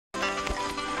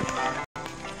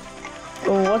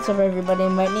What's up everybody,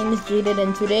 my name is Jaydin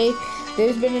and today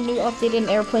there's been a new update in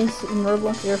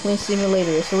Roblox Airplane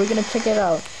Simulator, so we're gonna check it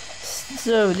out.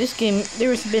 So this game,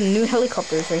 there's been new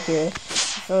helicopters right here.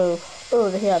 So,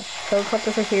 they have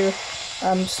helicopters right here.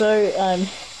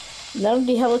 None of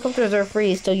the helicopters are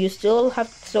free, so you still have,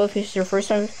 so if it's your first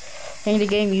time playing the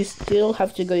game, you still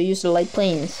have to go use the light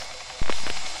planes.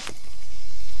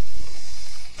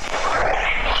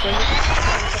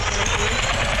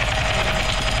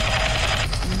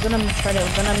 I'm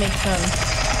gonna make some.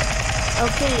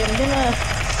 Okay, maybe I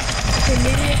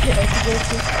could go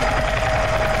to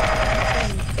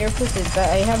some airplanes that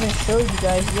I haven't showed you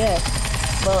guys yet,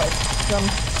 but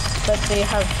they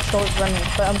have short runways.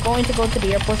 But I'm going to go to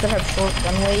the airports that have short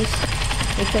runways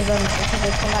because I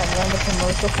cannot run the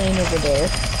commercial plane over there.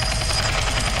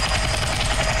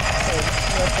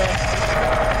 Okay,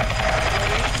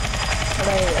 but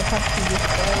I have to use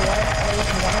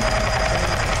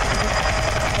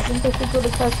I think I should go to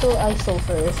Castle ISO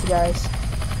first, guys.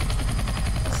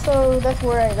 So that's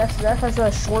where that has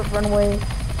a short runway,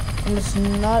 and it's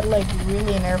not like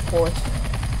really an airport.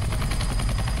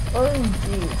 Oh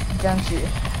geez, Jancy.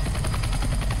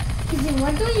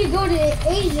 Why don't you go to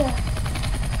Asia?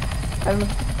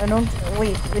 I don't.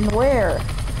 Wait, in where?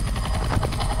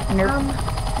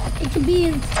 It could be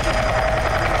in Thai.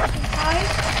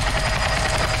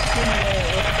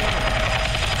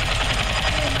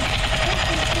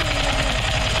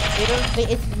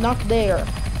 It's not there.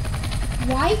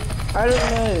 Why? I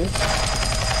don't know.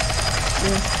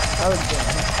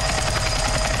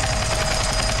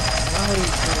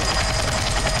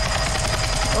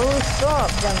 Oh, stop,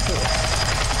 Jancy.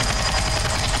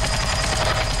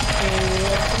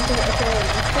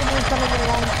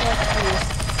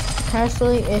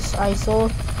 Actually, it's ISO,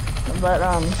 but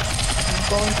I'm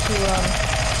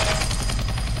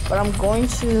going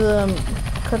to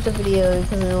cut the video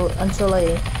because until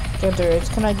I get there, it's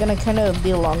gonna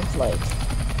be a long flight.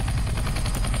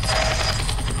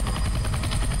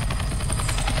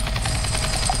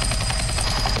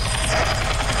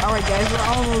 Alright guys, we're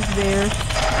almost there.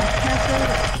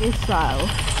 Castle is south.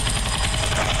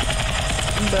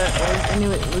 But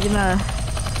anyway, we're gonna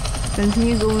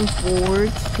continue going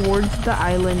forward towards the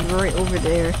island right over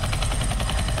there.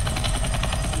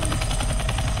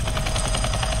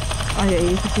 Oh yeah,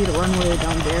 you can see the runway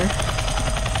down there.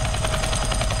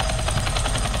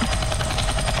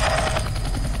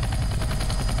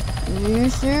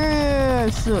 Yes.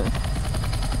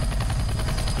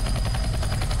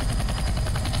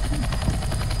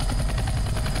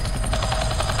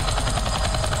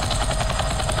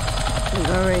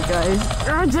 Alright guys.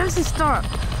 Oh, Jancy, stop!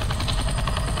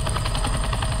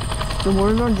 The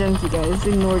word on Jancy, guys.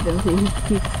 Ignore Jancy.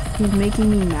 He's making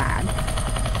me mad.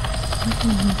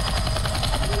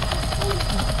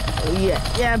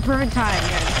 Yeah, perfect time.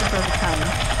 Yeah, it's the perfect time.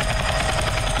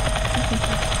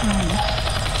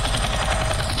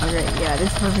 Alright, yeah,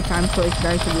 this is perfect time so I can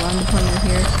actually land the plane right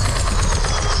here.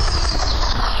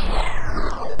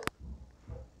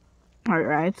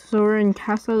 Alright, so we're in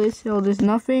Castle Isle. There's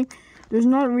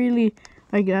not really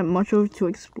like that much over to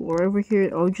explore over here.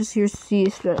 Oh, just here see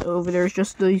that over there is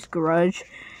just this garage,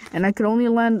 and I could only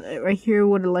land right here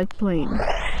with a light plane. I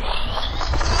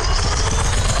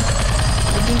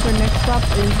think our next stop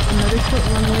is another short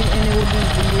runway, and it will be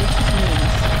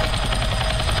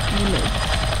Village.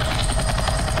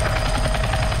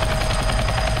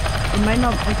 It might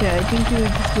not. Okay, I think it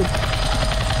would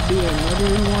be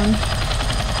another one.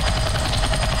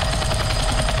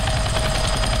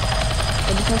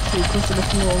 But it's actually close to the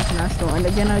Snow International. And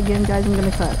again, guys, I'm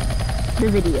gonna cut the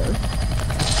video.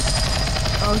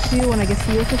 I'll see you when I get to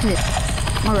USS Nimitz.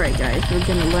 Alright, guys, we're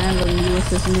gonna land on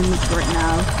USS Nimitz right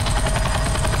now.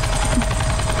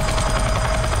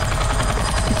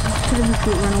 This is a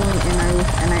short runway,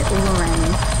 and I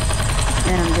overran,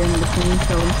 and I'm doing the plane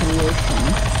fell into the ocean.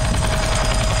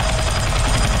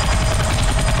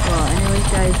 Well, anyways,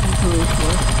 guys, this is really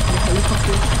cool. The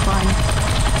helicopter is fine.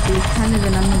 It's kind of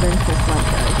an uneventful flight,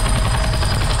 guys.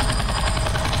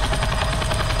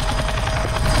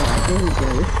 Alright, there we go.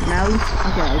 Now,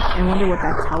 okay, I wonder what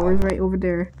that tower is right over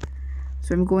there.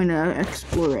 So I'm going to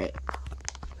explore it.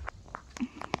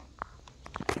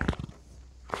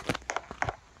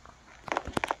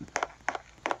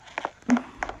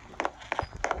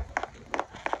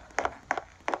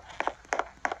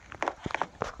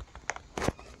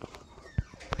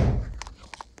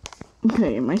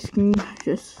 Okay, my screen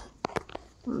just, I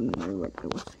don't know what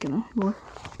it was gonna work.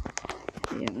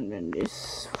 Yeah, and then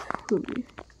this will be.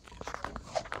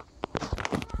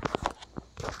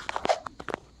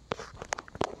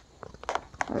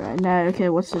 Alright, now, okay,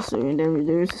 what's this? And then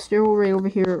there's a stairwell right over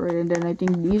here, right? And then I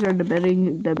think these are the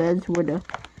beds where the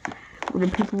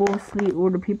people will sleep, where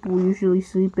the people usually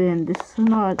sleep in. This is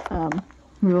not,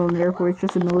 real an airport, it's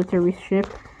just a military ship.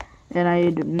 And I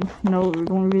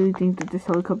don't really think that this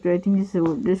helicopter, I think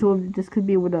this could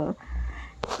be with a,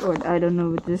 or I don't know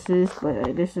what this is,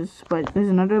 but there's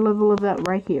another level of that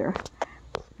right here.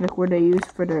 Like where they use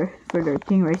for their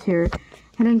thing right here.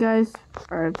 And then guys,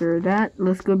 after that,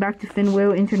 let's go back to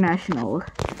Finwheel International.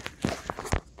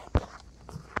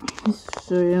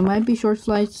 So it might be short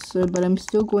flights, but I'm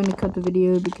still going to cut the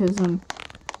video because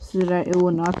so that it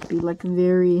will not be like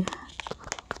very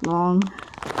long.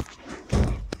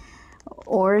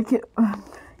 Or it could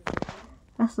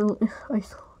Castle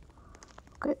ISO.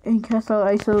 Okay, in Castle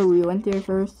ISO we went there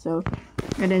first, so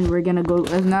and then we're gonna go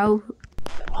as now.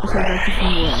 Let's go back to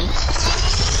Finwheel.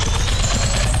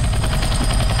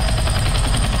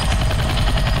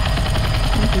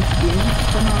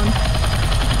 Come on.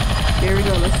 There we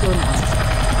go, let's go now.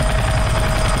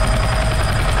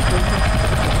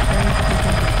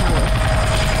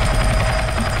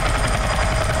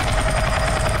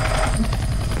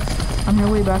 On our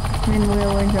way back to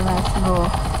Finwheel International.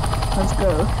 Let's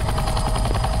go.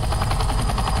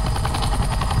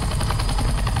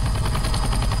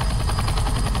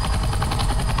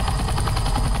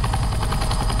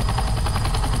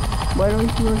 Why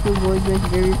don't you like avoid this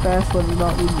very fast when it's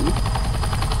not windy?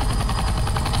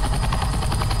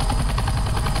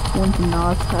 20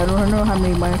 knots. I don't know how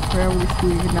many miles per hour this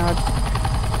speed is knots.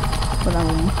 But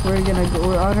we're gonna go.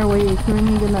 We're on our way. We're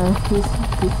currently gonna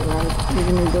we're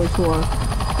gonna go to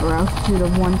our altitude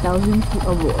of 1,000.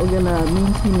 We're gonna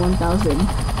maintain 1,000.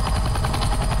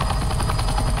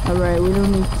 Alright, we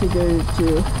don't need to go to.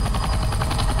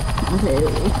 Okay.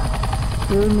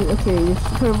 Okay, it's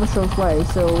kind of a short flight,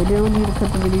 so we don't need to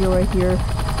cut the video right here.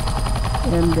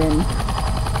 And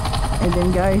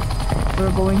then guys,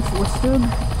 we're going to still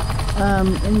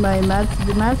in my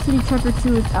the Mad City Chapter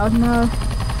 2 is out now.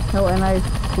 Oh, and I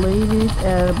played it,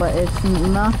 but it's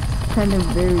not kind of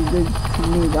very good to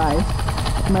me, guys.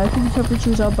 Mad City Chapter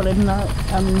 2 is out, but I'm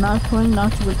not planning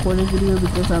not to record a video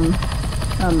because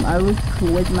I would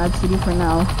quit Mad City for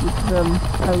now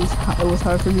because it was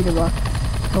hard for me to watch.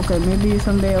 Okay, maybe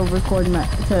someday I'll record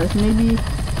maybe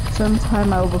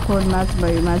sometime I'll record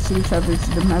my Mad City Chapter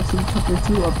 2, the Mad City Chapter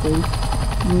 2 update,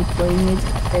 me playing it,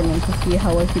 and then to see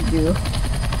how I could do.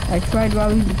 I tried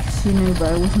robbing the casino,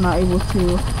 but I was not able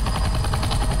to.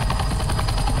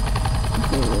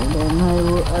 Okay,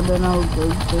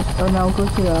 I'll go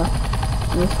to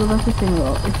let's go back to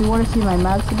Finwheel. If you want to see my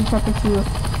Mad City Chapter 2,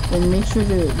 then make sure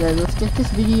that let's get this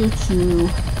video to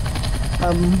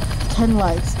 10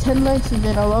 likes, and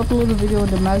then I'll upload a video on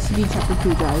the Mad City Chapter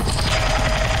 2, guys.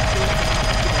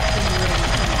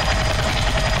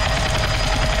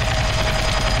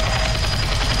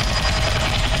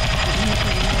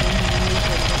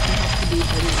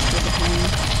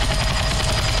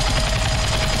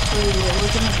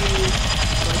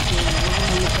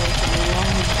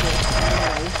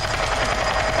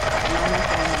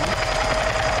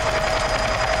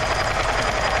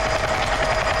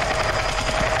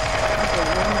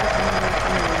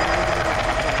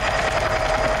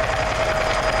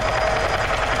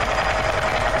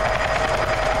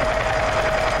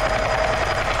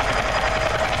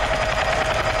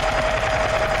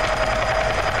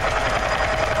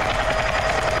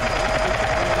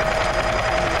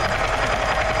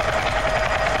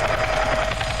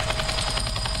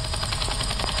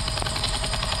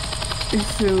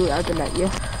 So after that,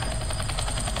 yeah.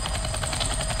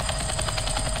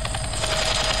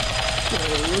 So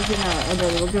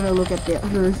we're gonna look at the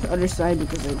other side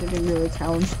because I didn't really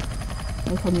count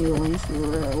like how many lanes they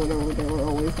were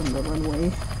away from the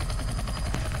runway.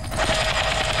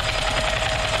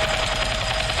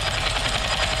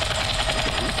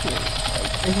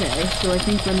 Okay, so I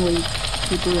think runway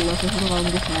 2 to the left is the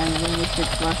longest and runway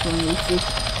 6 last runway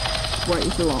 6 right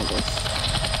is the longest.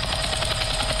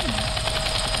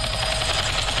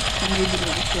 Maybe they're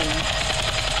the same.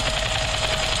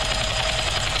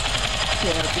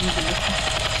 Yeah, I think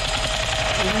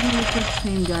they're the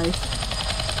same, guys.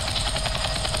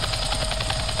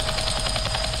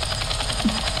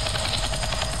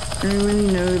 I don't really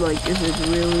know, like, if it's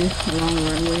really a long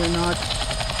runway or not,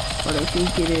 but I think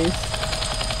it is.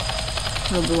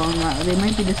 A long route. They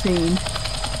might be the same,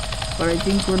 but I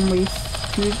think runways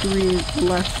 2 to 3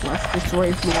 left this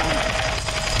right is long.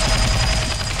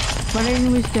 But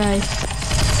anyways, guys,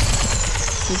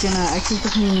 we're gonna actually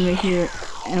continue right here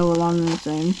and we're long the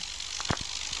time.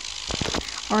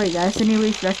 Alright guys,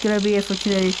 anyways, that's gonna be it for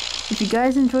today. If you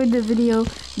guys enjoyed the video,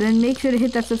 then make sure to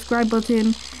hit that subscribe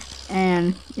button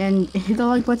and hit the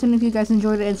like button if you guys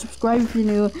enjoyed it, and subscribe if you're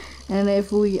new. And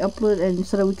if we upload, and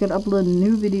so that we can upload a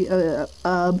new video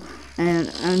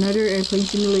and another airplane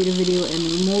simulator video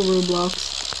and more Roblox,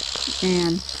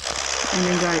 and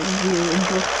then guys,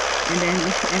 and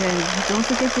then don't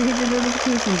forget to hit the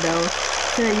notification bell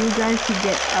so that you guys can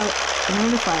get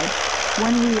notified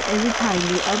every time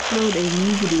we upload a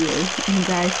new video. And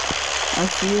guys, I'll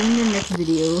see you in the next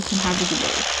video, and have a good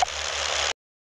day.